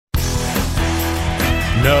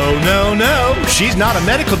No, no, no. She's not a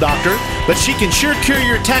medical doctor, but she can sure cure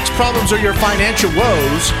your tax problems or your financial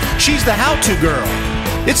woes. She's the how-to girl.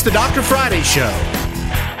 It's the Dr. Friday Show.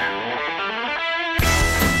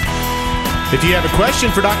 If you have a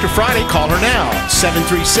question for Dr. Friday, call her now.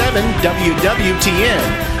 737-WWTN.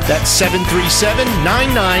 That's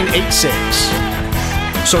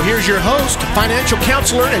 737-9986. So here's your host, financial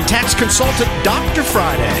counselor and tax consultant, Dr.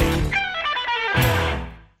 Friday.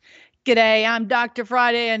 G'day, I'm Dr.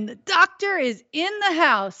 Friday, and the doctor is in the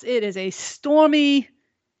house. It is a stormy,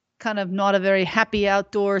 kind of not a very happy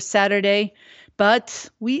outdoor Saturday, but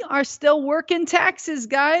we are still working taxes,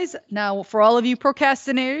 guys. Now, for all of you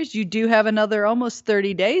procrastinators, you do have another almost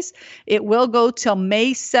 30 days. It will go till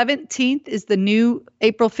May 17th is the new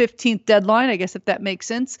April 15th deadline, I guess, if that makes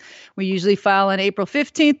sense. We usually file on April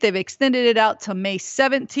 15th. They've extended it out to May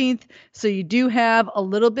 17th. So you do have a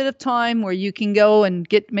little bit of time where you can go and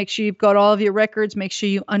make sure you've got all of your records, make sure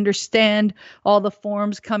you understand all the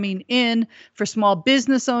forms coming in. For small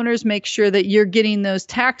business owners, make sure that you're getting those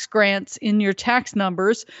tax grants in your tax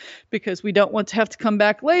numbers, because we don't want to have to come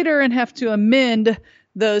back later and have to amend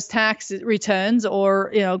those tax returns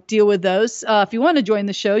or, deal with those. If you want to join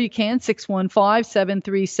the show, you can.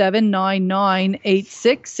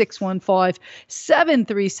 615-737-9986,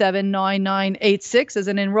 615-737-9986. As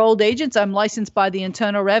an enrolled agent, I'm licensed by the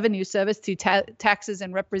Internal Revenue Service to taxes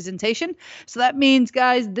and representation. So that means,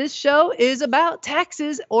 guys, this show is about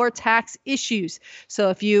taxes or tax issues. So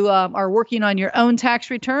if you are working on your own tax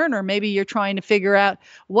return, or maybe you're trying to figure out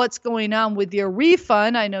what's going on with your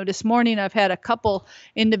refund. I know this morning I've had a couple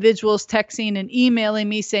individuals texting and emailing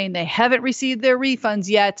me saying they haven't received their refunds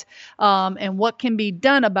yet, and what can be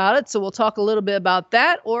done about it. So we'll talk a little bit about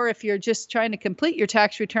that. Or if you're just trying to complete your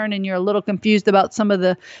tax return and you're a little confused about some of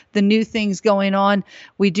the new things going on,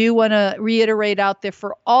 we do want to reiterate out there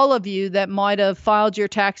for all of you that might have filed your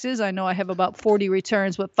taxes. I know I have about 40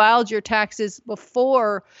 returns, but filed your taxes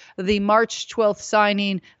before the March 12th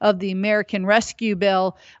signing of the American Rescue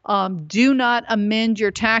Bill. Do not amend your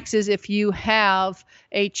taxes if you have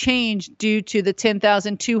a change due to the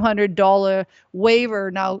 $10,200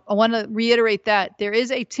 waiver. Now, I want to reiterate that there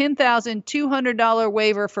is a $10,200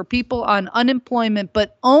 waiver for people on unemployment,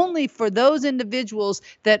 but only for those individuals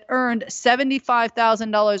that earned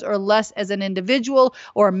 $75,000 or less as an individual,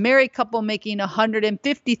 or a married couple making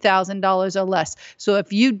 $150,000 or less. So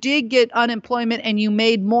if you did get unemployment and you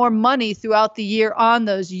made more money throughout the year on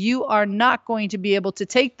those, you are not going to be able to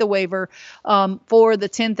take the waiver for the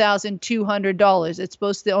 $10,200. It's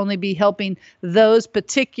supposed to only be helping those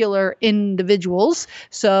particular individuals.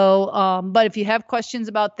 So, but if you have questions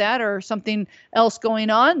about that or something else going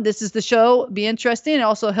on, this is the show. Be interesting. It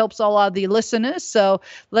also helps all of the listeners. So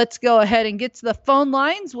let's go ahead and get to the phone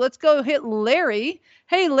lines. Let's go hit Larry.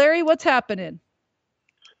 Hey, Larry, what's happening?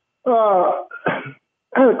 I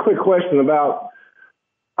had a quick question about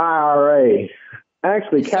IRA. I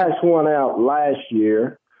actually cashed one out last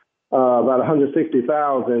year. About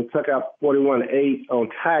 $160,000, took out $41,800 on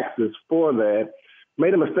taxes for that.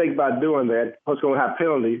 Made a mistake by doing that. I was going to have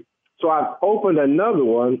penalties. So I opened another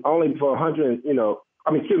one only for it was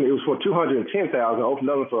for $210,000. I opened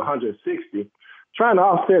another one for $160,000, trying to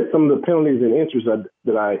offset some of the penalties and interest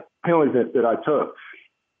that I took.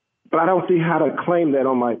 But I don't see how to claim that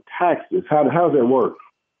on my taxes. How does that work?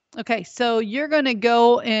 Okay, so you're going to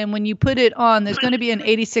go, and when you put it on, there's going to be an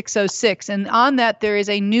 8606. And on that, there is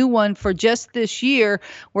a new one for just this year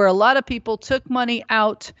where a lot of people took money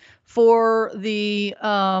out for the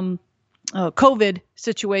COVID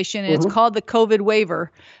situation. And It's called the COVID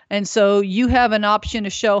waiver. And so you have an option to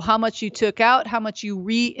show how much you took out, how much you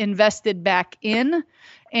reinvested back in.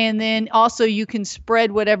 And then also you can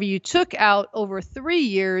spread whatever you took out over 3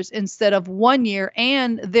 years instead of 1 year.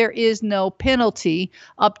 And there is no penalty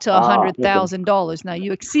up to $100,000. Now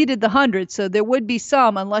you exceeded the 100, so there would be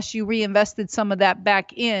some, unless you reinvested some of that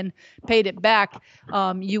back in, paid it back,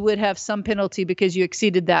 you would have some penalty because you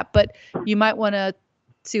exceeded that. But you might want to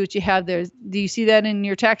see what you have there. Do you see that in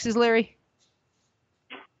your taxes, Larry?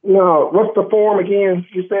 No. What's the form again?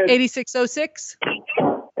 You said 8606.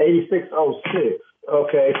 8606.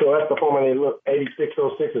 Okay, so that's the form I need to look,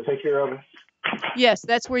 8606, to take care of it? Yes,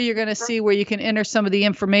 that's where you're going to see where you can enter some of the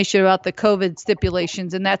information about the COVID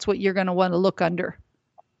stipulations, and that's what you're going to want to look under.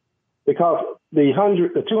 Because the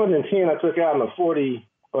 210 I took out and the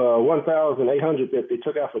 1,800 that they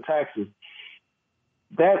took out for taxes,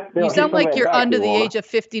 you sound like you're under the age of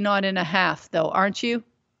 59 and a half, though, aren't you?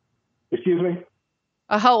 Excuse me?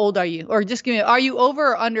 How old are you? Or just give me, are you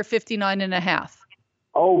over or under 59 and a half?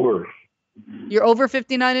 Over. You're over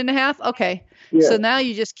 59 and a half? Okay. Yeah. So now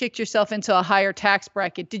you just kicked yourself into a higher tax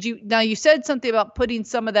bracket. Now you said something about putting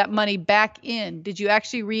some of that money back in. Did you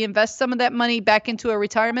actually reinvest some of that money back into a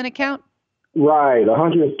retirement account? Right,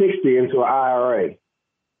 160 into an IRA.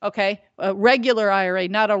 Okay, a regular IRA,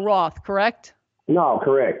 not a Roth, correct? No,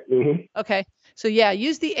 correct. Okay, so yeah,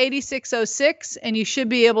 use the 8606 and you should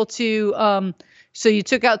be able to, so you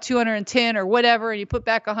took out 210 or whatever and you put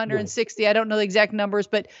back 160. I don't know the exact numbers,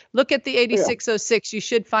 but look at the 8606. You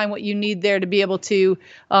should find what you need there to be able to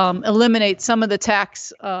eliminate some of the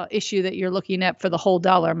tax issue that you're looking at for the whole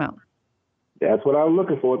dollar amount. That's what I'm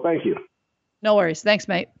looking for. Thank you. No worries. Thanks,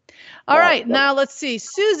 mate. All right, now let's see.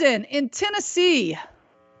 Susan in Tennessee.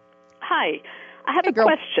 Hi, I have a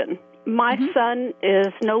question. My son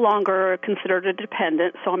is no longer considered a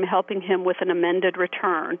dependent, so I'm helping him with an amended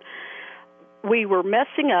return. We were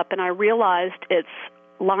messing up, and I realized it's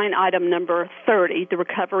line item number 30, the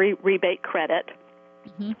recovery rebate credit.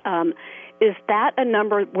 Is that a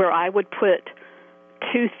number where I would put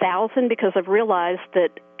 $2,000 because I've realized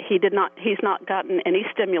that he's not gotten any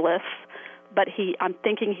stimulus, but I'm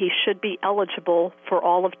thinking he should be eligible for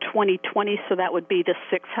all of 2020, so that would be the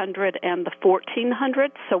 $600 and the $1,400.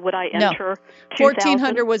 So would I enter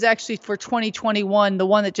 $1,400 was actually for 2021, the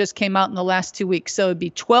one that just came out in the last 2 weeks. So it'd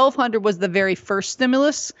be $1,200 was the very first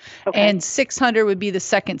stimulus, and $600 would be the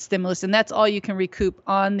second stimulus, and that's all you can recoup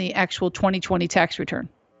on the actual 2020 tax return.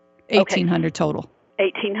 $1,800 total.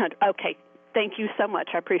 $1,800. Okay. Thank you so much.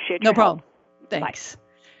 I appreciate your help. No problem. Bye. Thanks.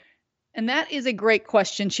 And that is a great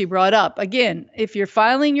question she brought up. Again, if you're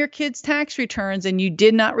filing your kids' tax returns and you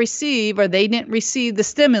did not receive or they didn't receive the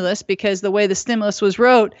stimulus because the way the stimulus was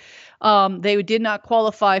wrote, they did not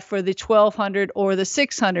qualify for the $1,200 or the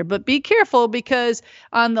 $600. But be careful because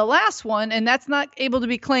on the last one, and that's not able to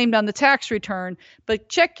be claimed on the tax return, but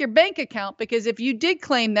check your bank account because if you did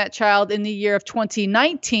claim that child in the year of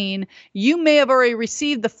 2019, you may have already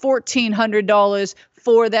received the $1,400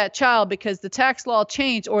 for that child because the tax law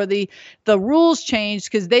changed or the rules changed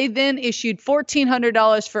because they then issued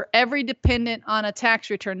 $1,400 for every dependent on a tax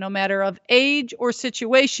return, no matter of age or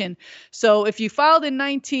situation. So if you filed in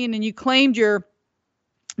 19 and you claimed your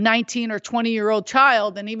 19 or 20-year-old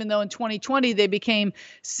child, and even though in 2020 they became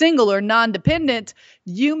single or non-dependent,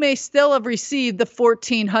 you may still have received the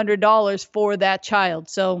 $1,400 for that child.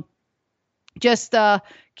 So just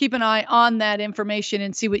keep an eye on that information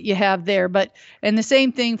and see what you have there. And the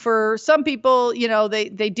same thing for some people,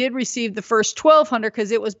 they did receive the first $1,200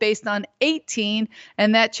 because it was based on 18,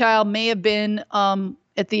 and that child may have been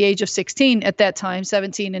at the age of 16 at that time,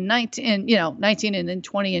 17 and 19, and 19 and then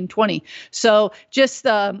 20 and 20. So just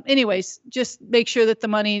just make sure that the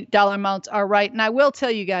money dollar amounts are right. And I will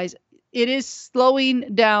tell you guys, it is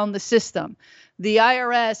slowing down the system. The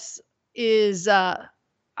IRS is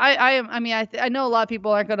I know a lot of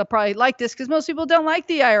people aren't going to probably like this because most people don't like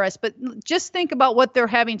the IRS, but just think about what they're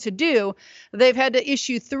having to do. They've had to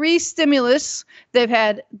issue 3 stimulus. They've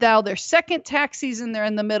had now their second tax season they're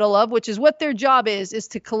in the middle of, which is what their job is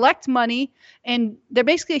to collect money. And they're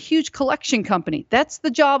basically a huge collection company. That's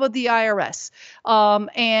the job of the IRS.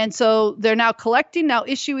 And so they're now collecting, now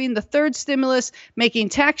issuing the third stimulus, making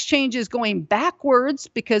tax changes going backwards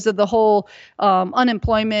because of the whole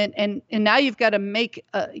unemployment. And now you've got to make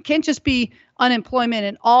it can't just be unemployment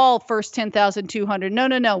in all first 10,200.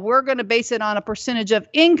 No. We're going to base it on a percentage of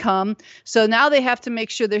income. So now they have to make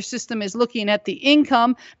sure their system is looking at the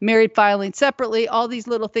income, married filing separately, all these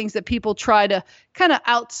little things that people try to kind of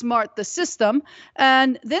outsmart the system.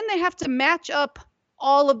 And then they have to match up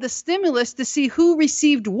all of the stimulus to see who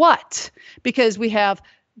received what, because we have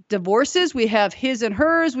divorces, we have his and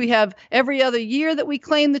hers, we have every other year that we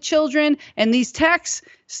claim the children, and these tax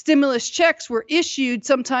stimulus checks were issued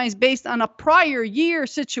sometimes based on a prior year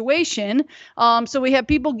situation. So we have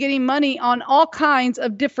people getting money on all kinds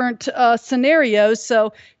of different scenarios.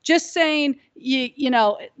 So just saying,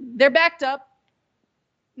 they're backed up.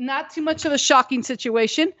 Not too much of a shocking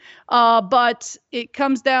situation, but it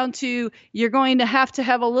comes down to you're going to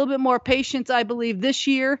have a little bit more patience, I believe, this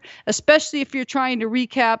year, especially if you're trying to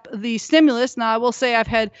recap the stimulus. Now, I will say I've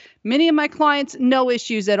had many of my clients, no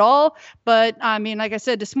issues at all. But I mean, like I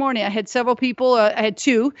said this morning, I had several people, I had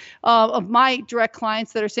 2 of my direct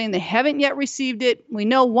clients that are saying they haven't yet received it. We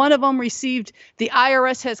know one of them received, the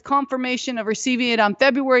IRS has confirmation of receiving it on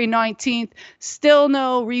February 19th, still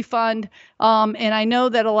no refund. And I know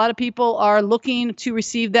that a lot of people are looking to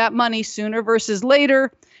receive that money sooner versus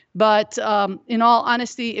later. But in all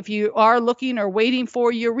honesty, if you are looking or waiting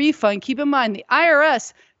for your refund, keep in mind the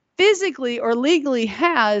IRS physically or legally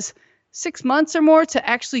has 6 months or more to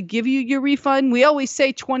actually give you your refund. We always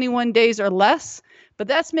say 21 days or less, but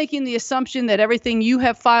that's making the assumption that everything you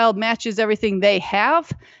have filed matches everything they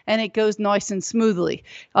have, and it goes nice and smoothly.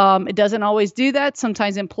 It doesn't always do that.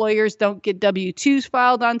 Sometimes employers don't get W-2s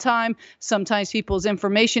filed on time. Sometimes people's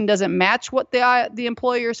information doesn't match what the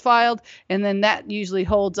employer's filed, and then that usually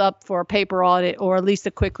holds up for a paper audit or at least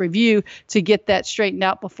a quick review to get that straightened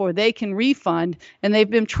out before they can refund. And they've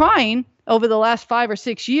been trying over the last 5 or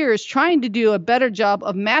 6 years, trying to do a better job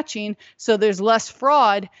of matching so there's less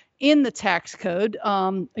fraud in the tax code.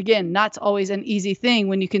 Again, not always an easy thing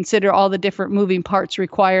when you consider all the different moving parts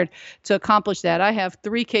required to accomplish that. I have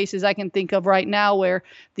 3 cases I can think of right now where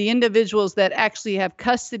the individuals that actually have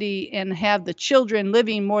custody and have the children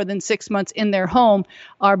living more than 6 months in their home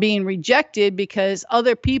are being rejected because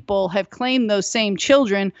other people have claimed those same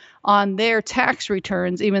children on their tax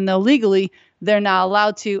returns, even though legally they're not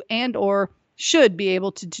allowed to and or should be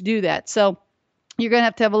able to do that. So you're going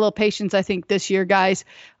to have a little patience, I think, this year, guys,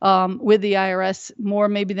 with the IRS, more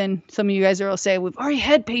maybe than some of you guys will say. We've already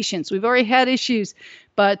had patience. We've already had issues,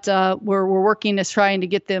 but we're working as trying to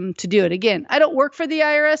get them to do it. Again, I don't work for the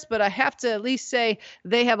IRS, but I have to at least say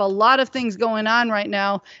they have a lot of things going on right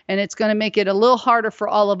now, and it's going to make it a little harder for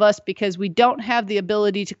all of us because we don't have the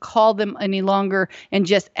ability to call them any longer and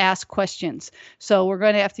just ask questions. So we're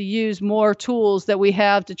going to have to use more tools that we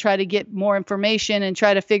have to try to get more information and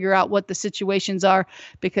try to figure out what the situations are,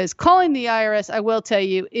 because calling the IRS, I will tell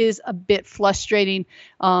you, is a bit frustrating.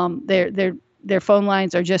 Their phone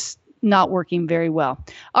lines are just not working very well.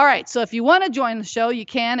 All right. So if you want to join the show, you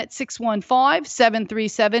can at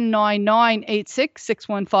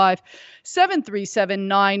 615-737-9986,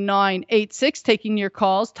 615-737-9986, taking your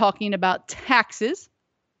calls, talking about taxes.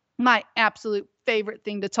 My absolute favorite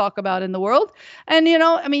thing to talk about in the world. And,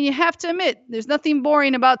 you have to admit, there's nothing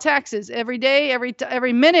boring about taxes. Every day,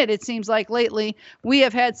 every minute, it seems like lately, we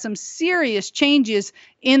have had some serious changes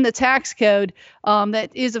in the tax code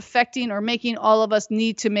that is affecting or making all of us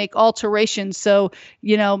need to make alterations. So,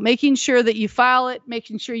 making sure that you file it,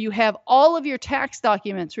 making sure you have all of your tax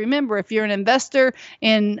documents. Remember, if you're an investor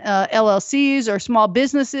in LLCs or small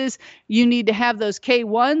businesses, you need to have those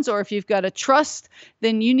K-1s, or if you've got a trust,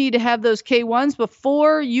 then you need to have those K-1s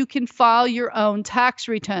before you can file your own tax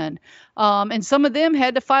return. And some of them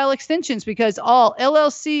had to file extensions because all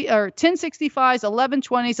LLC or 1065s,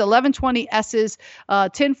 1120s, 1120Ss,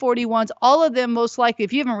 1041s, all of them most likely,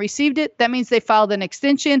 if you haven't received it, that means they filed an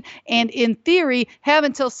extension and in theory have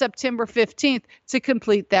until September 15th to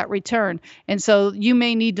complete that return. And so you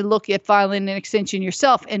may need to look at filing an extension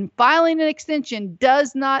yourself. And filing an extension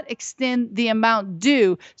does not extend the amount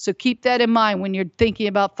due. So keep that in mind when you're thinking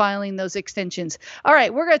about filing those extensions. All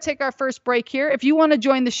right, we're going to take our first break here. If you want to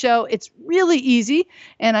join the show, it's really easy,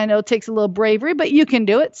 and I know it takes a little bravery, but you can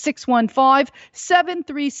do it.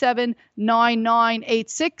 615-737-9986,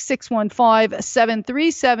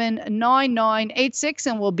 615-737-9986,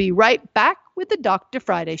 and we'll be right back with the Dr.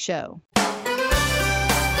 Friday Show.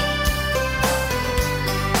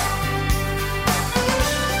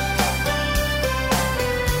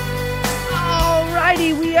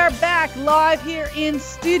 Alrighty, we are back live here in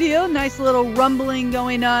studio. Nice little rumbling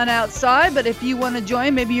going on outside, but if you want to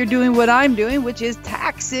join, maybe you're doing what I'm doing, which is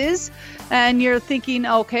taxes, and you're thinking,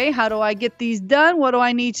 okay, how do I get these done? What do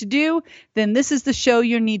I need to do? Then this is the show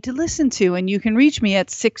you need to listen to, and you can reach me at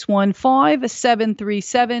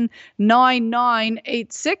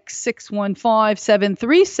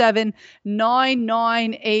 615-737-9986,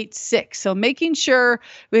 615-737-9986. So making sure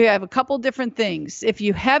we have a couple different things. If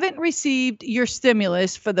you haven't received your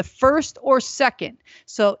stimulus for the first or second,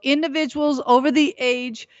 so individuals over the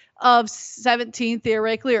age of 17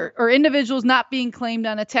 theoretically, or individuals not being claimed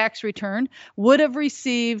on a tax return would have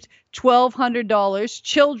received $1,200.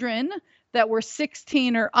 Children that were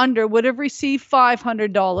 16 or under would have received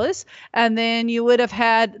 $500. And then you would have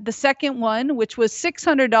had the second one, which was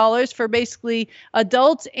 $600 for basically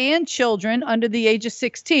adults and children under the age of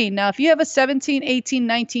 16. Now, if you have a 17, 18,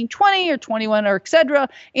 19, 20, or 21, or et cetera,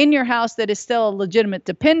 in your house that is still a legitimate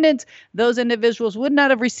dependent, those individuals would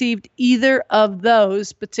not have received either of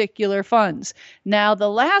those particular funds. Now, the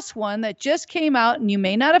last one that just came out, and you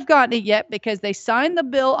may not have gotten it yet because they signed the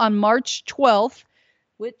bill on March 12th,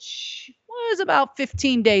 which was about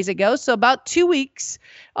 15 days ago, so about 2 weeks,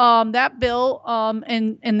 that bill,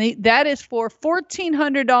 that is for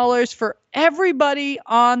 $1,400 for everybody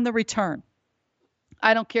on the return.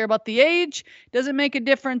 I don't care about the age. Doesn't make a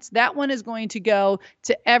difference. That one is going to go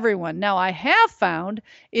to everyone. Now, I have found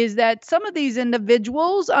is that some of these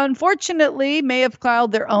individuals, unfortunately, may have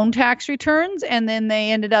filed their own tax returns, and then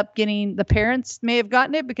they ended up getting, the parents may have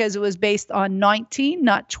gotten it because it was based on 19,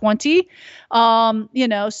 not 20.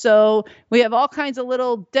 So we have all kinds of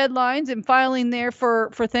little deadlines and filing there for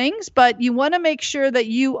things, but you want to make sure that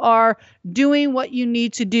you are doing what you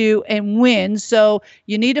need to do and when. So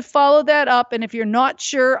you need to follow that up. And if you're not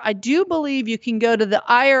sure, I do believe you can go to the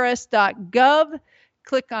irs.gov,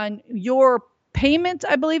 click on your payment,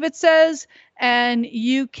 I believe it says, and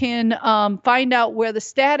you can find out where the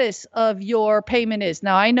status of your payment is.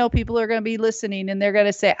 Now, I know people are going to be listening and they're going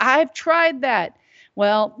to say, I've tried that.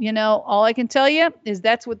 Well, all I can tell you is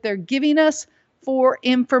that's what they're giving us for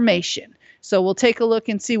information. So we'll take a look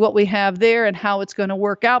and see what we have there and how it's going to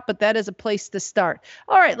work out. But that is a place to start.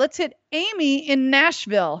 All right, let's hit Amy in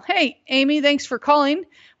Nashville. Hey, Amy, thanks for calling.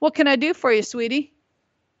 What can I do for you, sweetie?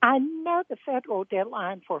 I know the federal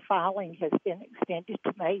deadline for filing has been extended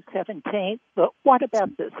to May 17th, but what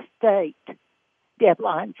about the state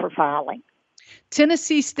deadline for filing?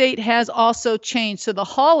 Tennessee state has also changed. So the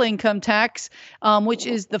Hall income tax, which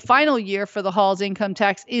is the final year for the Hall's income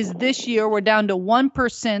tax, is this year. We're down to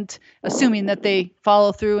 1%, assuming that they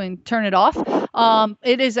follow through and turn it off.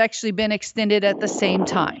 It has actually been extended at the same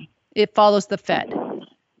time. It follows the Fed.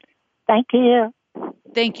 Thank you.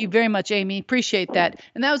 Thank you very much, Amy. Appreciate that.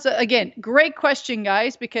 And that was, again, great question,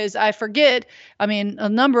 guys, because I forget. I mean, a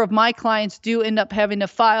number of my clients do end up having to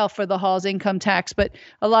file for the Hall's income tax, but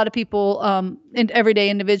a lot of people and everyday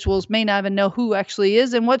individuals may not even know who actually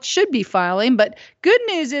is and what should be filing. But good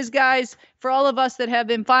news is, guys, for all of us that have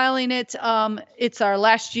been filing it, it's our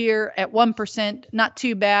last year at 1%, not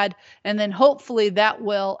too bad. And then hopefully that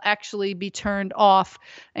will actually be turned off.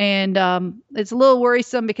 And it's a little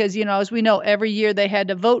worrisome because, as we know, every year they had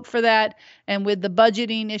to vote for that. And with the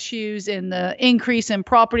budgeting issues and the increase in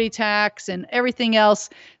property tax and everything else,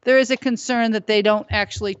 there is a concern that they don't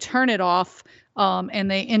actually turn it off and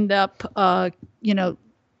they end up,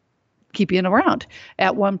 keeping it around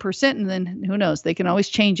at 1%. And then who knows, they can always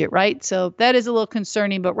change it, right? So that is a little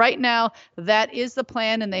concerning, but right now that is the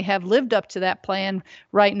plan. And they have lived up to that plan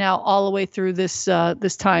right now, all the way through this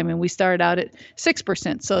time. And we started out at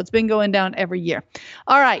 6%. So it's been going down every year.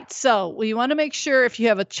 All right. So we want to make sure if you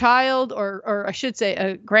have a child or I should say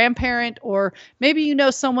a grandparent, or maybe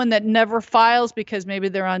someone that never files because maybe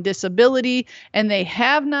they're on disability and they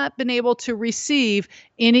have not been able to receive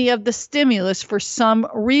any of the stimulus for some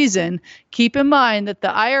reason, keep in mind that the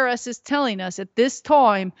IRS is telling us at this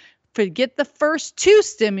time, to get the first 2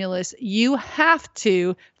 stimulus, you have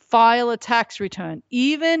to file a tax return.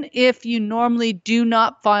 Even if you normally do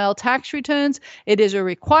not file tax returns, it is a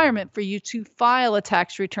requirement for you to file a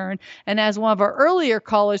tax return. And as one of our earlier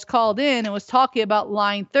callers called in and was talking about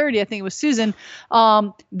line 30, I think it was Susan,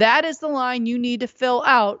 that is the line you need to fill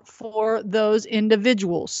out for those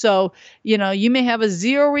individuals. So, you may have a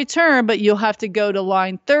 0 return, but you'll have to go to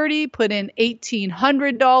line 30, put in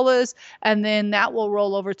 $1,800, and then that will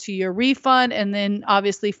roll over to your refund, and then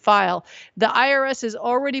obviously file. The IRS has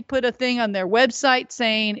already put a thing on their website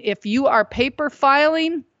saying if you are paper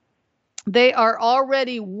filing, they are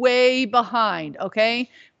already way behind, okay?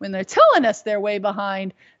 When they're telling us they're way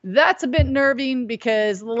behind, that's a bit nerving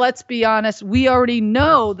because let's be honest, we already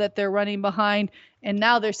know that they're running behind, and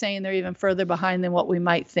now they're saying they're even further behind than what we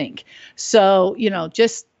might think. So,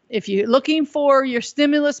 just if you're looking for your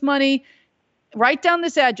stimulus money, write down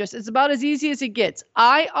this address. It's about as easy as it gets,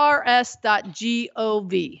 irs.gov.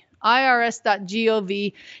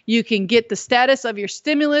 irs.gov. You can get the status of your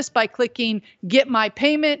stimulus by clicking Get My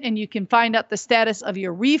Payment, and you can find out the status of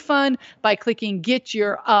your refund by clicking Get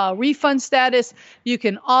Your Refund Status. You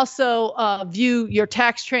can also view your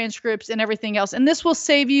tax transcripts and everything else. And this will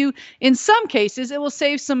save you, in some cases, it will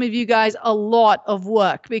save some of you guys a lot of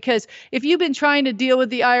work, because if you've been trying to deal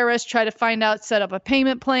with the IRS, try to find out, set up a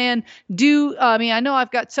payment plan, I know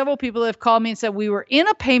I've got several people that have called me and said we were in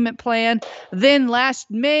a payment plan, then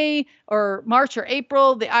last May or March or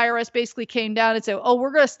April, the IRS basically came down and said,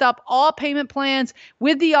 we're going to stop all payment plans,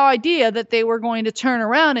 with the idea that they were going to turn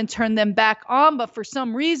around and turn them back on. But for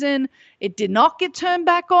some reason, it did not get turned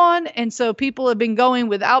back on. And so people have been going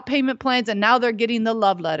without payment plans, and now they're getting the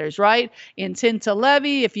love letters, right? Intent to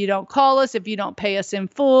levy. If you don't call us, if you don't pay us in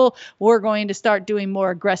full, we're going to start doing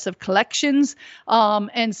more aggressive collections.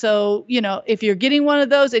 And so, if you're getting one of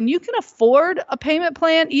those and you can afford a payment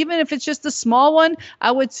plan, even if it's just a small one,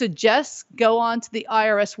 I would suggest go on to the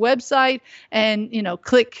IRS website and,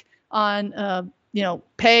 click on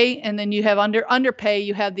pay, and then you have underpay,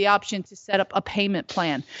 you have the option to set up a payment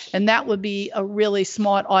plan. And that would be a really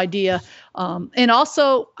smart idea. And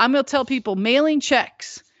also, I'm going to tell people, mailing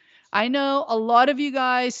checks. I know a lot of you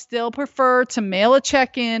guys still prefer to mail a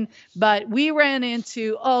check in, but we ran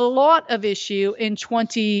into a lot of issue in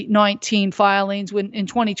 2019 filings in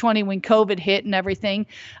 2020 when COVID hit and everything,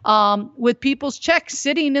 with people's checks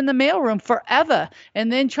sitting in the mailroom forever, and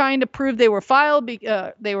then trying to prove they were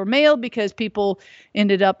they were mailed because people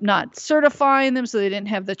ended up not certifying them, so they didn't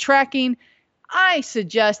have the tracking. I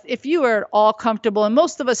suggest, if you are at all comfortable, and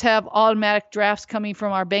most of us have automatic drafts coming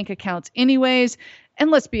from our bank accounts anyways, and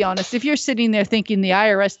let's be honest, if you're sitting there thinking the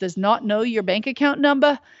IRS does not know your bank account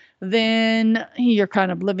number, then you're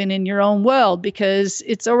kind of living in your own world, because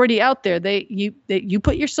it's already out there. You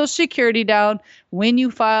put your Social Security down when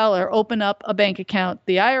you file or open up a bank account.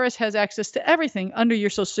 The IRS has access to everything under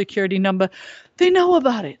your Social Security number. They know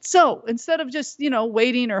about it. So instead of just,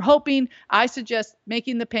 waiting or hoping, I suggest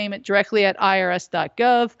making the payment directly at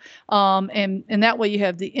irs.gov. And that way you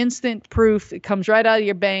have the instant proof. It comes right out of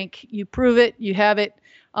your bank. You prove it. You have it.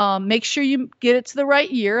 Make sure you get it to the right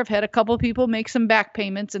year. I've had a couple of people make some back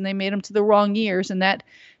payments and they made them to the wrong years, and that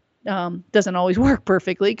doesn't always work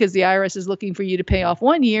perfectly, because the IRS is looking for you to pay off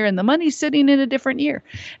one year and the money's sitting in a different year.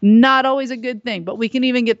 Not always a good thing, but we can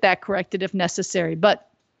even get that corrected if necessary. But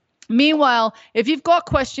meanwhile, if you've got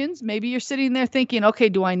questions, maybe you're sitting there thinking, okay,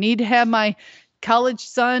 do I need to have my college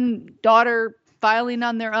son, daughter filing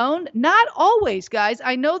on their own? Not always, guys.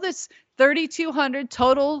 I know this $3,200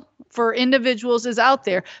 total for individuals is out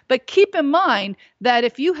there, but keep in mind that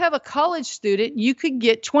if you have a college student, you could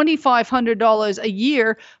get $2,500 a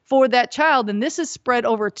year for that child, and this is spread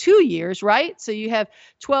over 2 years, right? So you have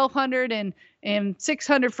 $1,200 and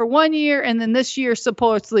 $600 for 1 year, and then this year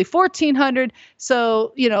supposedly $1,400,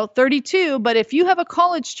 so $32. But if you have a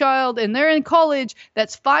college child and they're in college,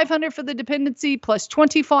 that's $500 for the dependency plus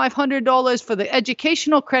 $2,500 for the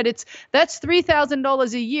educational credits. That's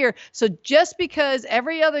 $3,000 a year. So just because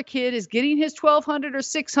every other kid is getting his $1,200 or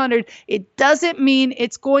 $600, it doesn't mean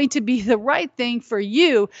it's going to be the right thing for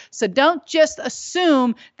you. So don't just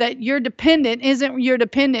assume that your dependent isn't your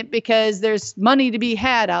dependent because there's money to be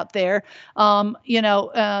had out there.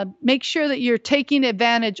 Make sure that you're taking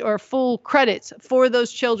advantage or full credits for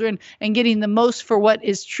those children and getting the most for what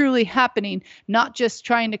is truly happening, not just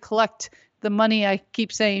trying to collect the money. I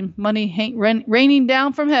keep saying money ain't raining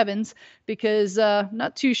down from heavens, because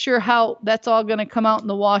not too sure how that's all going to come out in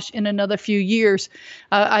the wash in another few years.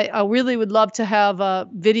 I really would love to have a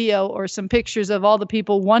video or some pictures of all the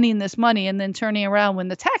people wanting this money and then turning around when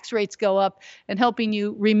the tax rates go up and helping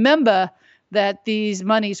you remember that these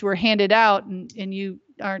monies were handed out, and you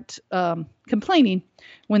aren't complaining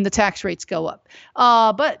when the tax rates go up.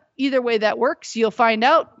 But either way that works, you'll find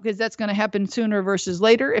out, because that's going to happen sooner versus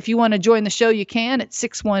later. If you want to join the show, you can at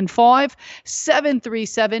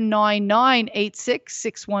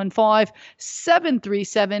 615-737-9986,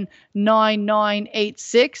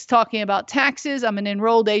 615-737-9986. Talking about taxes, I'm an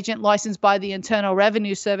enrolled agent licensed by the Internal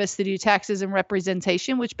Revenue Service to do taxes and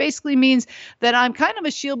representation, which basically means that I'm kind of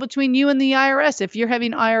a shield between you and the IRS. If you're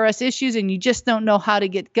having IRS issues and you just don't know how to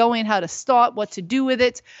get going, how to start, what to do with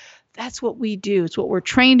it, that's what we do. It's what we're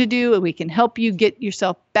trained to do, and we can help you get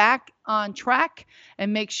yourself back on track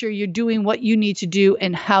and make sure you're doing what you need to do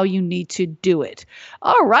and how you need to do it.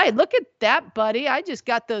 All right, look at that, buddy. I just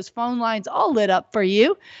got those phone lines all lit up for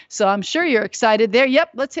you, so I'm sure you're excited there.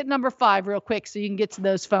 Yep, let's hit number 5 real quick so you can get to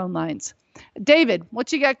those phone lines. David,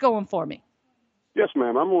 what you got going for me? Yes,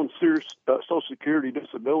 ma'am. I'm on serious Social Security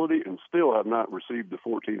disability and still have not received the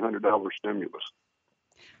 $1,400 stimulus.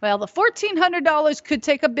 Well, the $1,400 could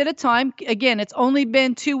take a bit of time. Again, it's only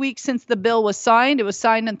been 2 weeks since the bill was signed. It was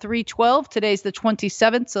signed on 3/12. Today's the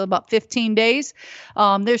 27th, so about 15 days.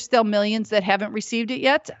 There's still millions that haven't received it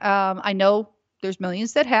yet. I know there's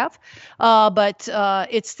millions that have, but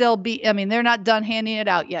it's still they're not done handing it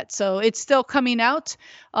out yet. So it's still coming out.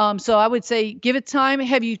 So I would say give it time.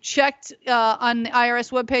 Have you checked on the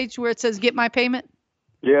IRS webpage where it says get my payment?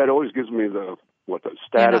 Yeah, it always gives me the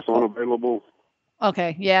status unavailable.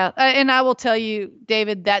 Okay, yeah. And I will tell you,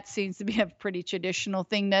 David, that seems to be a pretty traditional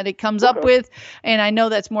thing that it comes up with. And I know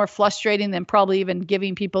that's more frustrating than probably even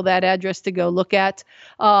giving people that address to go look at.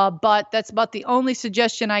 But that's about the only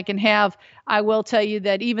suggestion I can have. I will tell you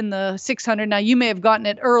that even the $600, now you may have gotten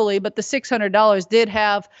it early, but the $600 did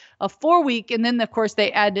have a 4-week, and then of course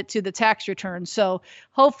they added it to the tax return. So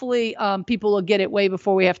hopefully people will get it way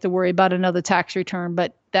before we have to worry about another tax return.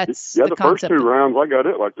 But that's the concept. First 2 rounds, I got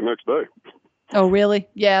it like the next day. Oh, really?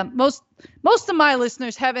 Yeah. Most of my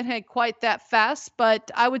listeners haven't had quite that fast, but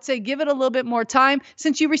I would say give it a little bit more time.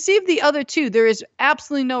 Since you received the other two, there is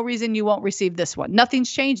absolutely no reason you won't receive this one.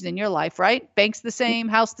 Nothing's changed in your life, right? Bank's the same,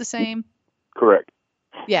 house the same. Correct.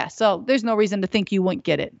 Yeah. So there's no reason to think you wouldn't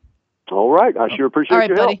get it. All right. I sure appreciate your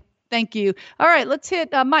help. All right, buddy. Thank you. All right. Let's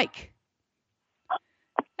hit Mike.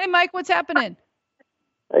 Hey, Mike, what's happening?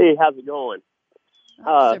 Hey, how's it going?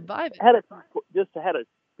 Surviving. Had a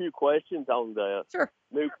few questions on the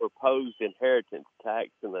new proposed inheritance tax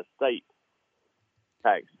and the state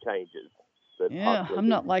tax changes. Yeah, I'm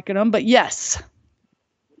not liking them, but yes.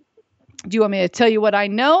 Do you want me to tell you what I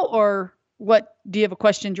know, or what? Do you have a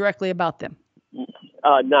question directly about them?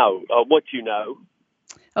 No. What you know.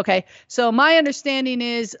 Okay, so my understanding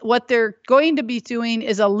is what they're going to be doing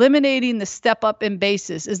is eliminating the step up in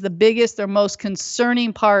basis is the biggest or most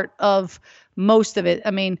concerning part of most of it.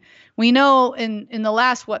 I mean, we know in the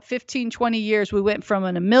last, 15, 20 years, we went from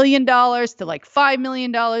 $1 million to like $5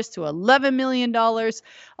 million to $11 million,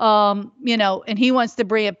 and he wants to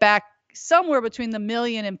bring it back somewhere between the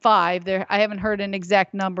million and 5 there. I haven't heard an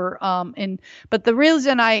exact number. But the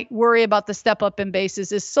reason I worry about the step up in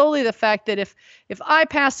basis is solely the fact that if I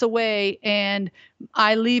pass away and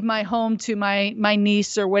I leave my home to my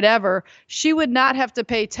niece or whatever, she would not have to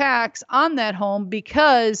pay tax on that home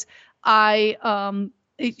because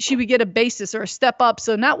she would get a basis or a step up.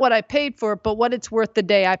 So not what I paid for it, but what it's worth the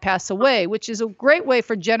day I pass away, which is a great way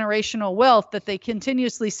for generational wealth that they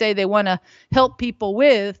continuously say they want to help people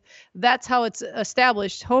with. That's how it's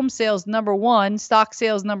established. Home sales, number 1, stock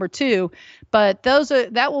sales, number 2. But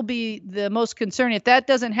that will be the most concerning. If that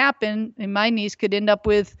doesn't happen, and my niece could end up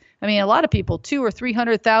with, a lot of people, $200,000 or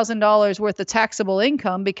 $300,000 worth of taxable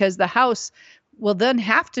income because the house will then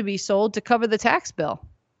have to be sold to cover the tax bill.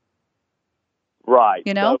 Right.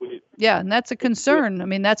 Yeah, and that's a concern.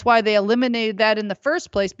 That's why they eliminated that in the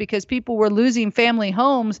first place, because people were losing family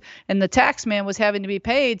homes and the tax man was having to be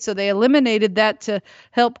paid. So they eliminated that to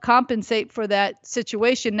help compensate for that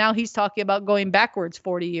situation. Now he's talking about going backwards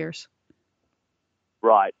 40 years.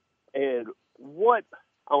 Right. And what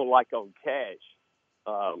on cash,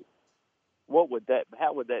 how would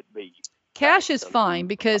that be? Cash is fine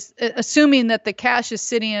because assuming that the cash is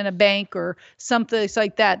sitting in a bank or something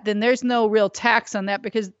like that, then there's no real tax on that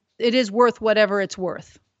because it is worth whatever it's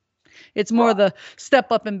worth. It's more the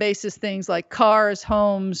step up in basis things like cars,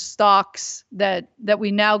 homes, stocks that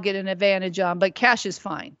we now get an advantage on, but cash is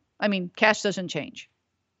fine. Cash doesn't change.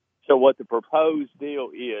 So what the proposed deal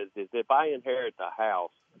is if I inherit the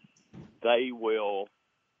house, they will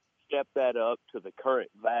step that up to the current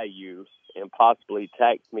value and possibly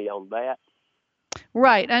tax me on that?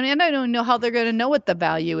 Right. I don't know how they're going to know what the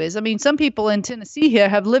value is. Some people in Tennessee here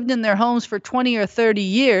have lived in their homes for 20 or 30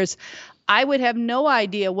 years. I would have no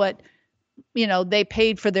idea what, they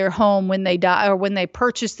paid for their home when they died or when they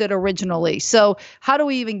purchased it originally. So how do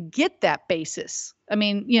we even get that basis?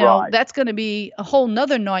 That's going to be a whole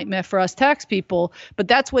nother nightmare for us tax people, but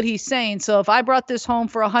that's what he's saying. So if I brought this home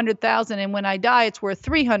for $100,000 and when I die, it's worth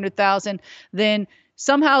 $300,000, then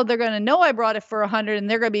somehow they're going to know I brought it for $100,000 and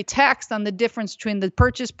they're going to be taxed on the difference between the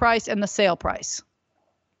purchase price and the sale price.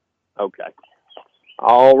 Okay.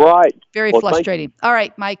 All right. Very frustrating. All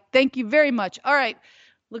right, Mike, thank you very much. All right.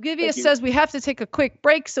 Lagivia says we have to take a quick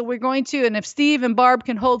break, so we're going to. And if Steve and Barb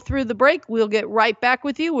can hold through the break, we'll get right back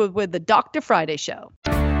with you with the Dr. Friday Show.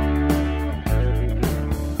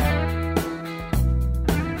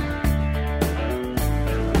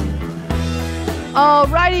 All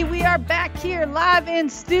righty, we are back here live in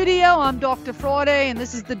studio. I'm Dr. Friday, and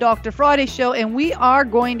this is the Dr. Friday Show, and we are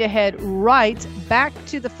going to head right back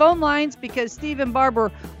to the phone lines because Steve and Barb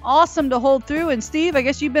are awesome to hold through. And Steve, I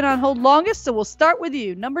guess you've been on hold longest, so we'll start with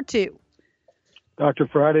you, number 2. Dr.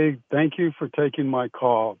 Friday, thank you for taking my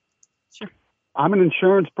call. Sure. I'm an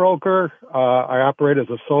insurance broker. I operate as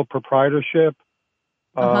a sole proprietorship.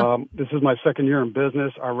 This is my second year in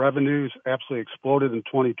business. Our revenues absolutely exploded in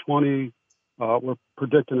 2020. We're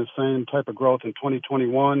predicting the same type of growth in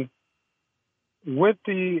 2021. With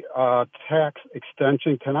the tax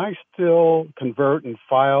extension, can I still convert and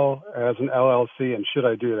file as an LLC, and should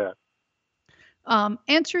I do that?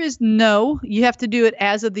 Answer is no. You have to do it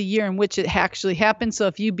as of the year in which it actually happened. So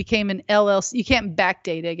if you became an LLC, you can't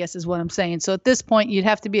backdate, I guess is what I'm saying. So at this point, you'd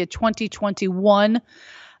have to be a 2021.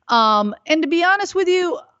 And to be honest with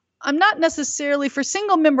you, I'm not necessarily for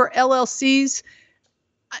single member LLCs.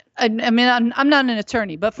 I mean, I'm not an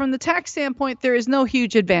attorney, but from the tax standpoint, there is no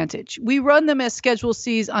huge advantage. We run them as Schedule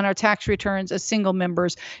Cs on our tax returns as single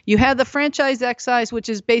members. You have the franchise excise, which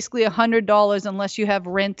is basically $100 unless you have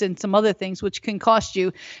rent and some other things, which can cost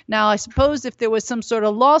you. Now, I suppose if there was some sort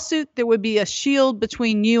of lawsuit, there would be a shield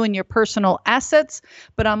between you and your personal assets.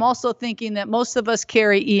 But I'm also thinking that most of us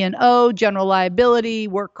carry E&O, general liability,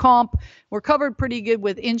 work comp. We're covered pretty good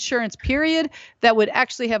with insurance, period, that would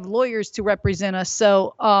actually have lawyers to represent us.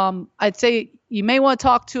 So I'd say you may want to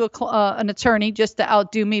talk to an attorney just to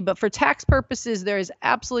outdo me. But for tax purposes, there is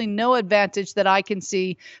absolutely no advantage that I can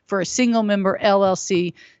see for a single member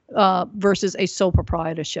LLC versus a sole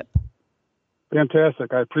proprietorship.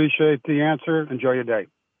 Fantastic. I appreciate the answer. Enjoy your day.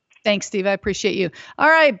 Thanks, Steve. I appreciate you. All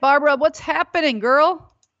right, Barbara, what's happening, girl?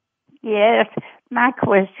 Yes, my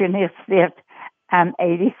question is this. I'm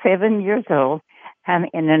 87 years old. I'm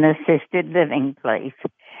in an assisted living place,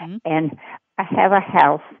 and I have a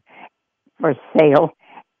house for sale,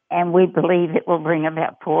 and we believe it will bring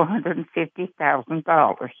about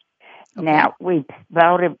 $450,000. Okay. Now, we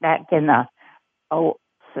bought it back in the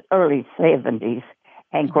early 70s,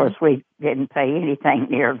 and of course, we didn't pay anything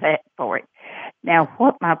near that for it. Now,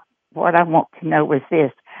 what I want to know is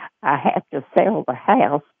this. I have to sell the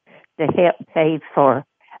house to help pay for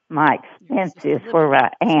my expenses where I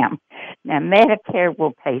am. Now, Medicare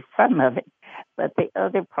will pay some of it, but the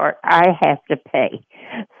other part I have to pay.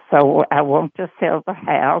 So I want to sell the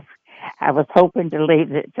house. I was hoping to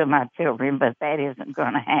leave it to my children, but that isn't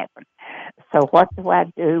going to happen. So what do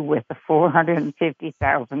I do with the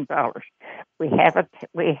 $450,000? We have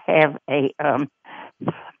a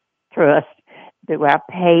trust. Do I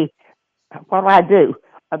pay? What do I do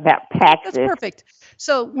about taxes? That's perfect.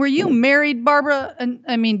 So were you married, Barbara? And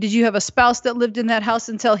I mean, did you have a spouse that lived in that house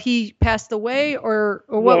until he passed away, or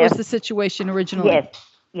what was the situation originally?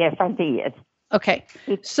 Yes, I did. Okay.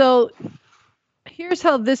 So here's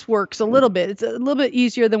how this works a little bit. It's a little bit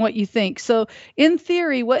easier than what you think. So in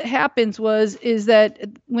theory, what happens is that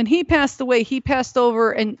when he passed away, he passed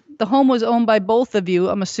over and the home was owned by both of you,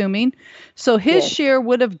 I'm assuming. So his share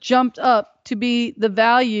would have jumped up to be the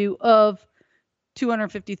value of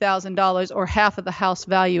 $250,000 or half of the house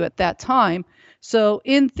value at that time. So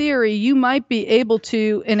in theory, you might be able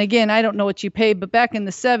to, and again, I don't know what you paid, but back in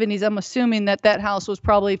the 70s, I'm assuming that house was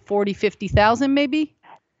probably $40,000-$50,000 maybe.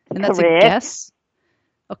 And that's correct. A guess.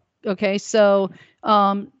 Okay. So,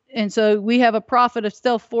 and so we have a profit of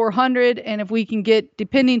still 400. And if we can get,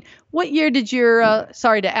 depending, what year did your,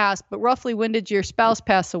 sorry to ask, but roughly when did your spouse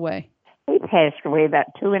pass away? He passed away about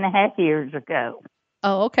 2.5 years ago.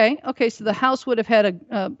 Oh, okay. Okay. So the house would have had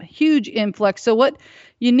a huge influx. So what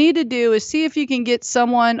you need to do is see if you can get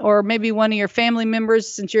someone or maybe one of your family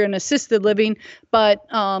members, since you're in assisted living, but,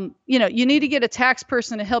 you need to get a tax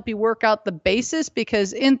person to help you work out the basis,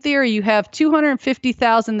 because in theory you have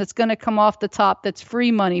 $250,000 that's going to come off the top. That's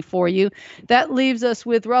free money for you. That leaves us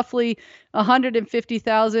with roughly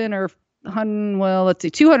 $150,000 or let's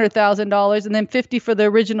see, $200,000 and then $50,000 for the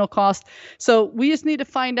original cost. So we just need to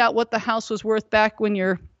find out what the house was worth back when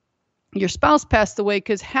your spouse passed away,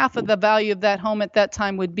 because half of the value of that home at that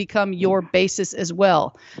time would become your basis as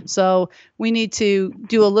well. So we need to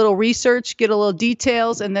do a little research, get a little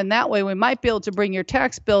details, and then that way we might be able to bring your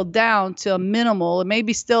tax bill down to a minimal, and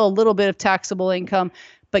maybe still a little bit of taxable income.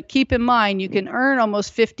 But keep in mind, you can earn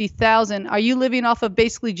almost $50,000. Are you living off of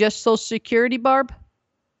basically just Social Security, Barb?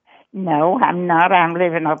 No, I'm not. I'm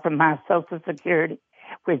living off of my Social Security,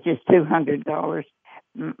 which is $200.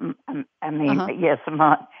 Yes, a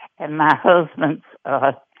month. And my husband's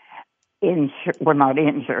not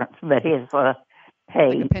insurance, but his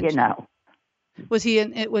pay, like Was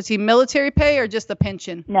he military pay or just a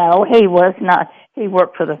pension? No, he was not. He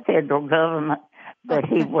worked for the federal government, but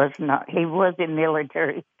he was not. He was in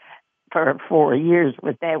military for 4 years,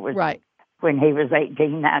 but that was right when he was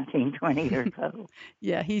 18, 19, 20 years old.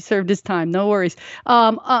 Yeah, he served his time. No worries.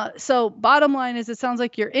 So bottom line is, it sounds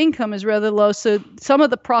like your income is rather low. So some of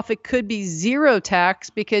the profit could be zero tax,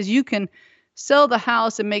 because you can sell the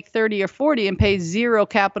house and make 30 or 40 and pay zero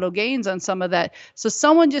capital gains on some of that. So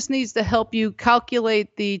someone just needs to help you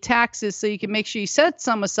calculate the taxes so you can make sure you set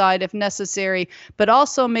some aside if necessary, but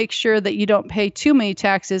also make sure that you don't pay too many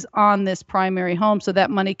taxes on this primary home, so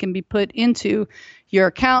that money can be put into your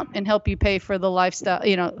account and help you pay for the lifestyle,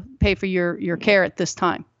 pay for your care at this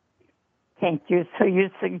time. Thank you. So you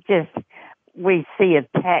suggest we see a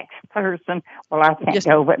tax person? Well, I can't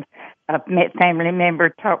go, but a family member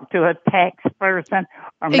talk to a tax person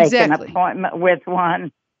or make an appointment with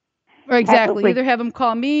one? Or exactly. Either have them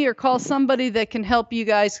call me or call somebody that can help you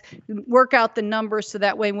guys work out the numbers so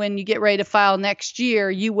that way when you get ready to file next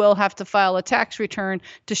year, you will have to file a tax return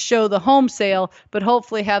to show the home sale, but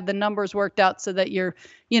hopefully have the numbers worked out so that you're,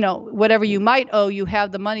 whatever you might owe, you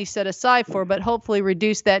have the money set aside for, but hopefully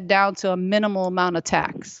reduce that down to a minimal amount of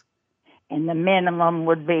tax. And the minimum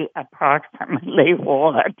would be approximately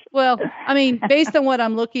what? Well, I mean, based on what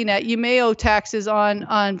I'm looking at, you may owe taxes on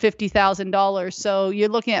 $50,000. So you're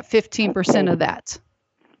looking at 15% of that.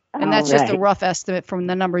 And that's just a rough estimate from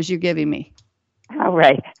the numbers you're giving me. All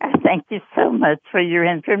right. Thank you so much for your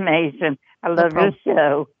information. I love your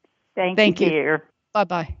show. Thank you, dear.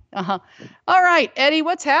 Bye-bye. All right, Eddie,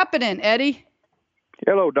 what's happening, Eddie?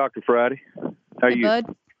 Hello, Dr. Friday. How are you?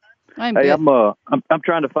 Bud? I'm good. I'm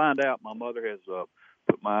trying to find out. My mother has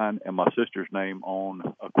put mine and my sister's name on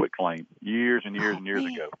a quick claim years and years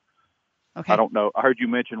ago. Okay. I don't know. I heard you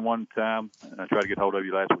mention one time, and I tried to get hold of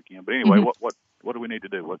you last weekend. But anyway, what do we need to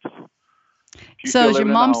do? So is your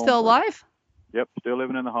mom still alive? Yep, still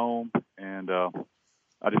living in the home, and I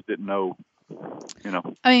just didn't know.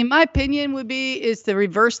 I mean, my opinion would be is to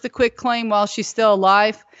reverse the quick claim while she's still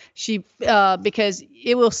alive. Because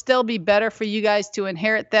it will still be better for you guys to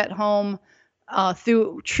inherit that home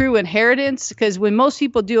through true inheritance. Because when most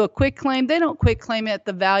people do a quick claim, they don't quick claim it at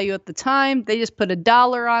the value at the time. They just put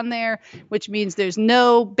 $1 on there, which means there's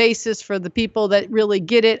no basis for the people that really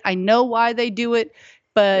get it. I know why they do it,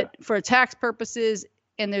 but for tax purposes,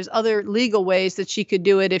 and there's other legal ways that she could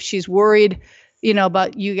do it if she's worried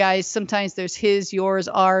about you guys. Sometimes there's his, yours,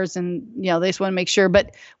 ours, and, they just want to make sure.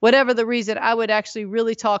 But whatever the reason, I would actually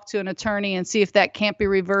really talk to an attorney and see if that can't be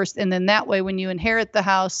reversed. And then that way, when you inherit the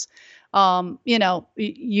house,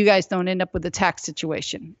 you guys don't end up with a tax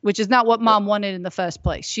situation, which is not what Mom wanted in the first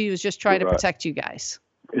place. She was just trying to protect you guys.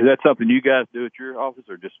 Is that something you guys do at your office,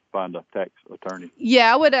 or just find a tax attorney?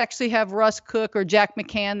 Yeah, I would actually have Russ Cook or Jack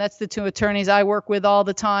McCann. That's the two attorneys I work with all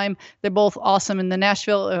the time. They're both awesome in the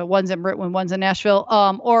Nashville. One's in Brentwood, one's in Nashville.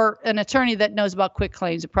 Or an attorney that knows about quick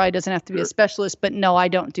claims. It probably doesn't have to be a specialist, but no, I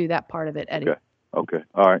don't do that part of it, Eddie. Okay.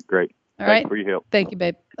 All right, great. Thanks for your help. Thank you,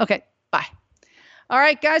 babe. Okay, bye. All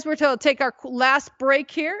right, guys, we're going to take our last break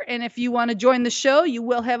here. And if you want to join the show, you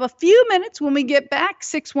will have a few minutes when we get back,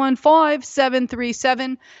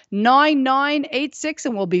 615-737-9986,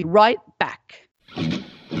 and we'll be right back.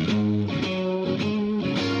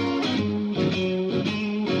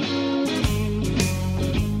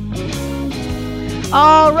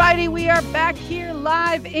 All righty, we are back here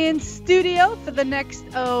live in studio for the next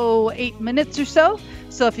 8 minutes or so.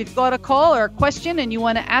 So if you've got a call or a question and you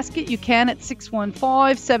want to ask it, you can at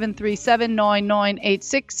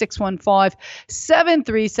 615-737-9986,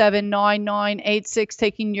 615-737-9986,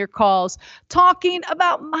 taking your calls, talking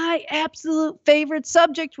about my absolute favorite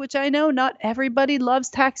subject, which I know not everybody loves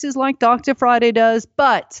taxes like Dr. Friday does,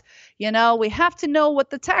 but we have to know what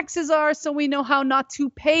the taxes are so we know how not to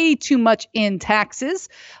pay too much in taxes.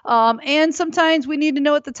 And sometimes we need to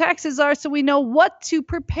know what the taxes are so we know what to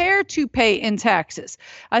prepare to pay in taxes.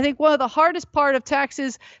 I think one of the hardest part of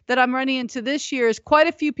taxes that I'm running into this year is quite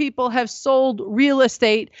a few people have sold real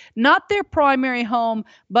estate, not their primary home,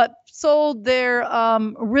 but sold their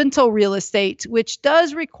rental real estate, which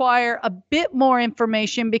does require a bit more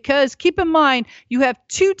information because keep in mind, you have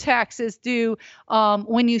two taxes due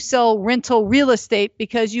when you sell rental real estate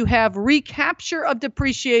because you have recapture of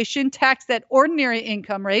depreciation taxed at ordinary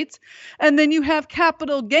income rates, and then you have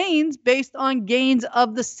capital gains based on gains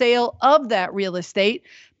of the sale of that real estate.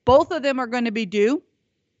 Both of them are going to be due.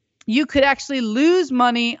 You could actually lose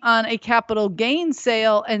money on a capital gain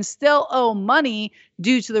sale and still owe money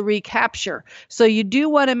due to the recapture. So you do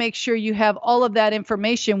want to make sure you have all of that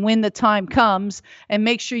information when the time comes and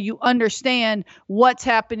make sure you understand what's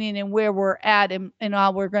happening and where we're at and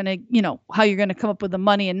how we're going to, how you're going to come up with the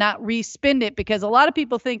money and not re-spend it. Because a lot of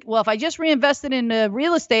people think, well, if I just reinvest it in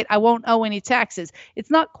real estate, I won't owe any taxes. It's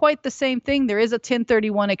not quite the same thing. There is a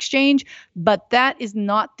 1031 exchange, but that is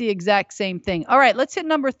not the exact same thing. All right, let's hit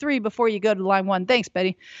number 3 before you go to line 1. Thanks,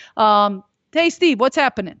 Betty. Hey, Steve, what's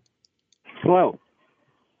happening? Hello.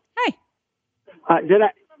 Hey. Did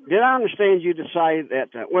I understand you to say that?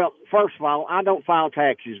 Well, first of all, I don't file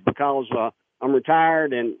taxes because I'm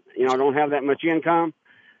retired and I don't have that much income.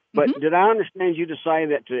 But did I understand you to say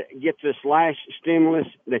that to get this last stimulus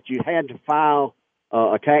that you had to file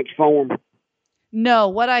a tax form? No,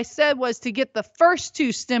 what I said was to get the first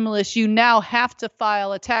 2 stimulus, you now have to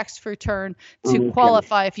file a tax return to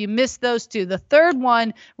qualify. If you miss those 2, the third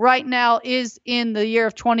one right now is in the year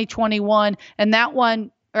of 2021, and that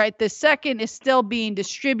one All right. The second is still being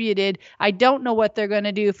distributed. I don't know what they're going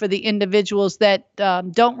to do for the individuals that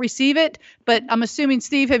don't receive it, but I'm assuming,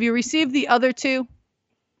 Steve, have you received the other two?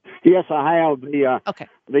 Yes, I have. Okay.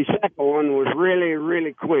 The second one was really,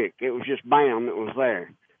 really quick. It was just bam, it was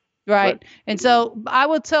there. Right. And so I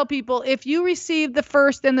will tell people, if you receive the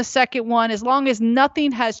first and the second one, as long as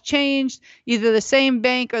nothing has changed, either the same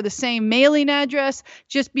bank or the same mailing address,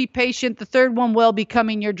 just be patient. The third one will be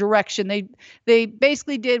coming your direction. They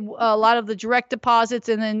basically did a lot of the direct deposits,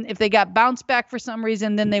 and then if they got bounced back for some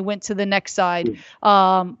reason, then they went to the next side.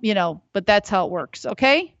 But that's how it works.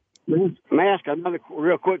 Okay? May I ask another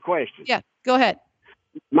real quick question? Yeah, go ahead.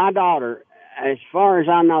 My daughter, as far as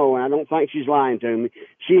I know, and I don't think she's lying to me,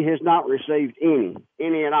 she has not received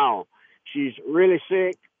any at all. She's really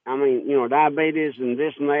sick. I mean, diabetes and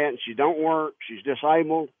this and that. She don't work. She's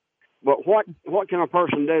disabled. But what can a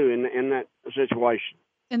person do in that situation?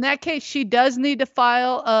 In that case, she does need to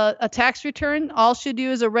file a tax return. All she'll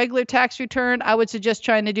do is a regular tax return. I would suggest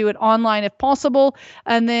trying to do it online if possible.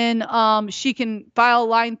 And then she can file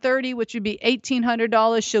line 30, which would be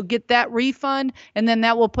 $1,800. She'll get that refund, and then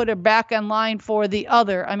that will put her back in line for the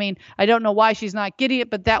other. I mean, I don't know why she's not getting it,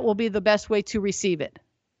 but that will be the best way to receive it.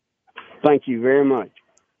 Thank you very much.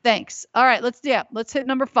 Thanks. All right, let's hit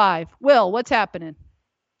number 5. Will, what's happening?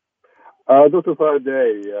 Dr.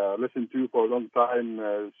 Friday, listened to you for a long time.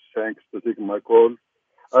 Thanks for taking my call.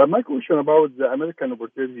 My question about the American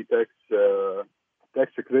Opportunity Tax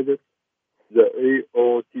Credit, the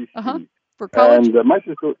AOTC. For college? And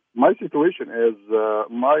my situation is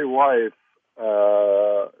my wife,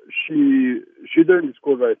 she doing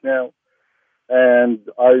school right now, and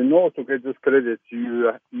I know to get this credit,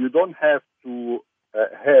 you don't have to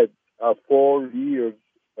have a 4 years.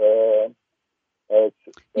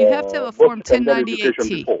 You have to have a Form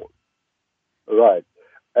 1098-T. Right.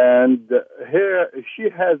 And here, she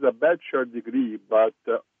has a bachelor degree, but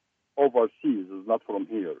overseas, is not from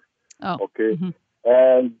here. Oh. Okay. Mm-hmm.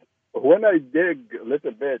 And when I dig a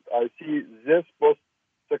little bit, I see this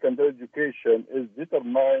post-secondary education is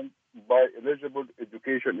determined by eligible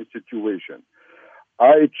education institution.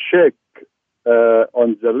 I check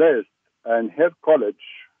on the list, and her college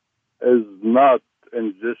is not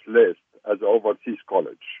in this list as an overseas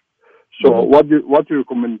college. So what's your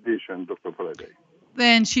recommendation, Dr. Friday?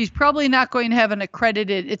 Then she's probably not going to have an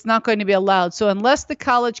accredited, it's not going to be allowed. So unless the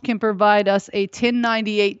college can provide us a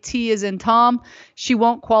 1098-T as in Tom, she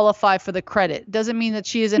won't qualify for the credit. Doesn't mean that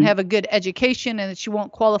she doesn't have a good education and that she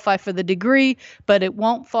won't qualify for the degree, but it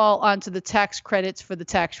won't fall onto the tax credits for the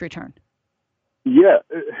tax return. Yeah,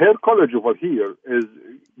 her college over here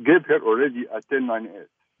gave her already a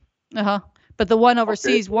 1098. But the one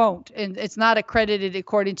overseas won't, and it's not accredited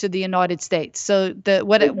according to the United States. So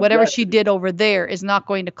whatever she did over there is not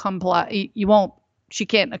going to comply. She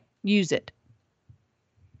can't use it.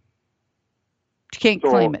 She can't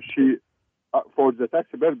claim it. She, for the tax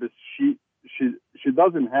purpose, she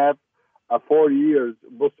doesn't have a 4 years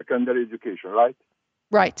post-secondary education, right?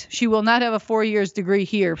 Right. She will not have a 4 years degree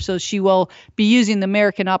here, so she will be using the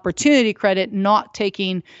American Opportunity Credit, not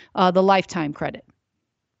taking the lifetime credit.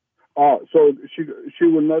 So she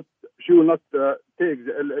will not take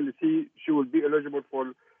the LLC. She will be eligible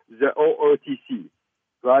for the OOTC,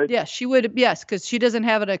 right? Yes, she would. Yes, because she doesn't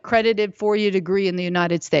have an accredited 4-year degree in the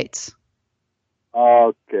United States.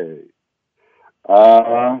 Okay.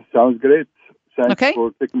 Sounds great. Thanks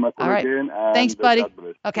for taking my call again. And thanks, buddy.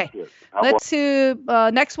 Okay. Let's do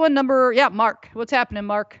next one. Mark. What's happening,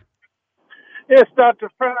 Mark? Yes, Dr.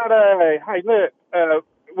 Friday. Hey, look,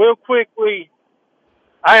 real quickly.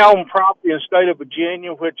 I own property in the state of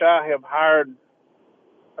Virginia, which I have hired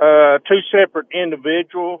 2 separate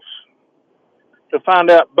individuals to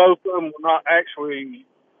find out both of them were not actually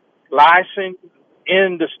licensed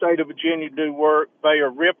in the state of Virginia to do work. They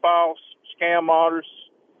are rip-offs, scam artists.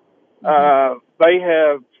 They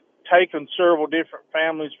have taken several different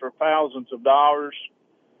families for thousands of dollars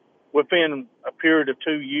within a period of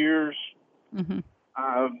 2 years.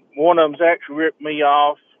 One of them's actually ripped me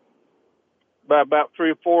off by about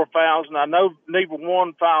 $3,000 or $4,000. I know neither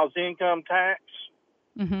one files income tax,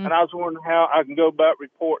 and I was wondering how I can go about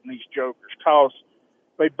reporting these jokers, because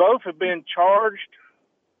they both have been charged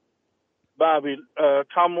by the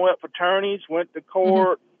Commonwealth attorneys, went to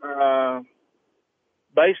court.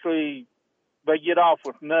 Basically, they get off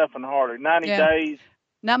with nothing hardly. 90 days.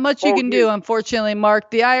 Not much you can do, unfortunately,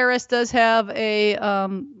 Mark. The IRS does have a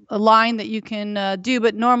line that you can do,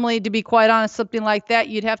 but normally, to be quite honest, something like that,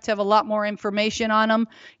 you'd have to have a lot more information on them.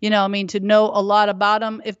 To know a lot about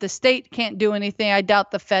them. If the state can't do anything, I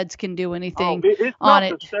doubt the feds can do anything on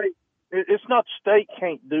it. It's not the state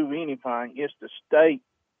can't do anything. It's the state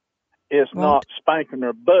it's not spanking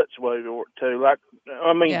their butts way they ought to. Like,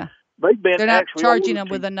 I mean, they've been they're not actually charging them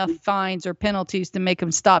with enough fines or penalties to make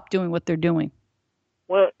them stop doing what they're doing.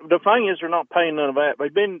 Well, the thing is, they're not paying none of that.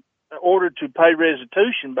 They've been ordered to pay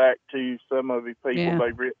restitution back to some of the people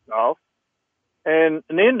they've written off. And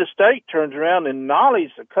then the state turns around and nollies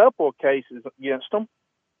a couple of cases against them.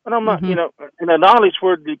 And I'm like, you know, and the nollies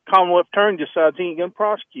where the Commonwealth Attorney decides he ain't going to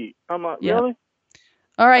prosecute. I'm like, really?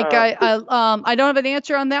 All right, Guy. I don't have an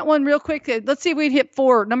answer on that one real quick. Let's see if we can hit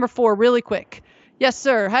number 4 really quick. Yes,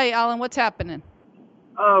 sir. Hey, Alan, what's happening?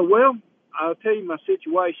 Well, I'll tell you my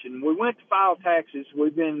situation. We went to file taxes.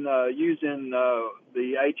 We've been using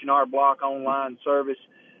the H&R Block online service.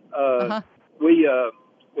 We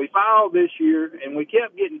filed this year, and we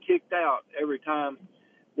kept getting kicked out every time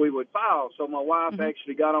we would file. So my wife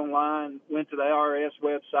actually got online, went to the IRS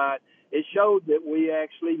website. It showed that we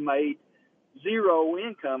actually made zero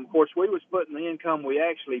income. Of course, we was putting the income we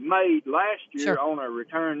actually made last year on our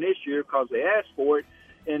return this year because they asked for it.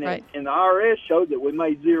 And, and the IRS showed that we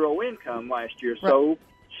made zero income last year. So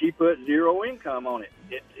she put zero income on it.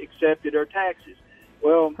 It accepted her taxes.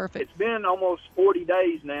 Well, it's been almost 40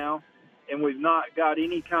 days now, and we've not got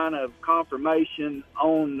any kind of confirmation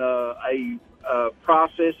on a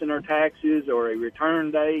process in our taxes or a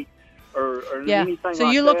return date or anything so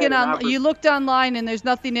like you're looking that. you looked online and there's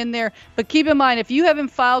nothing in there. But keep in mind, if you haven't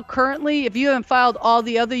filed currently, if you haven't filed all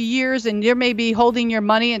the other years, and you may be holding your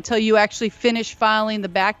money until you actually finish filing the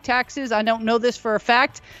back taxes. I don't know this for a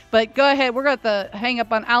fact, but go ahead. We're going to hang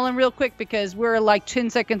up on Alan real quick because we're like 10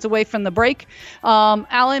 seconds away from the break.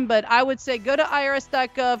 Alan, but I would say go to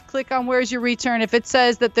irs.gov, click on where's your return. If it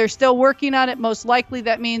says that they're still working on it, most likely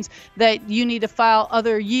that means that you need to file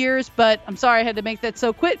other years. But I'm sorry I had to make that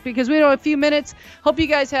so quick because we a few minutes. Hope you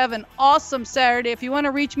guys have an awesome Saturday. If you want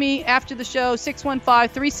to reach me after the show,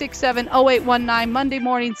 615-367-0819 Monday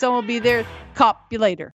morning. Someone will be there. Cop you later.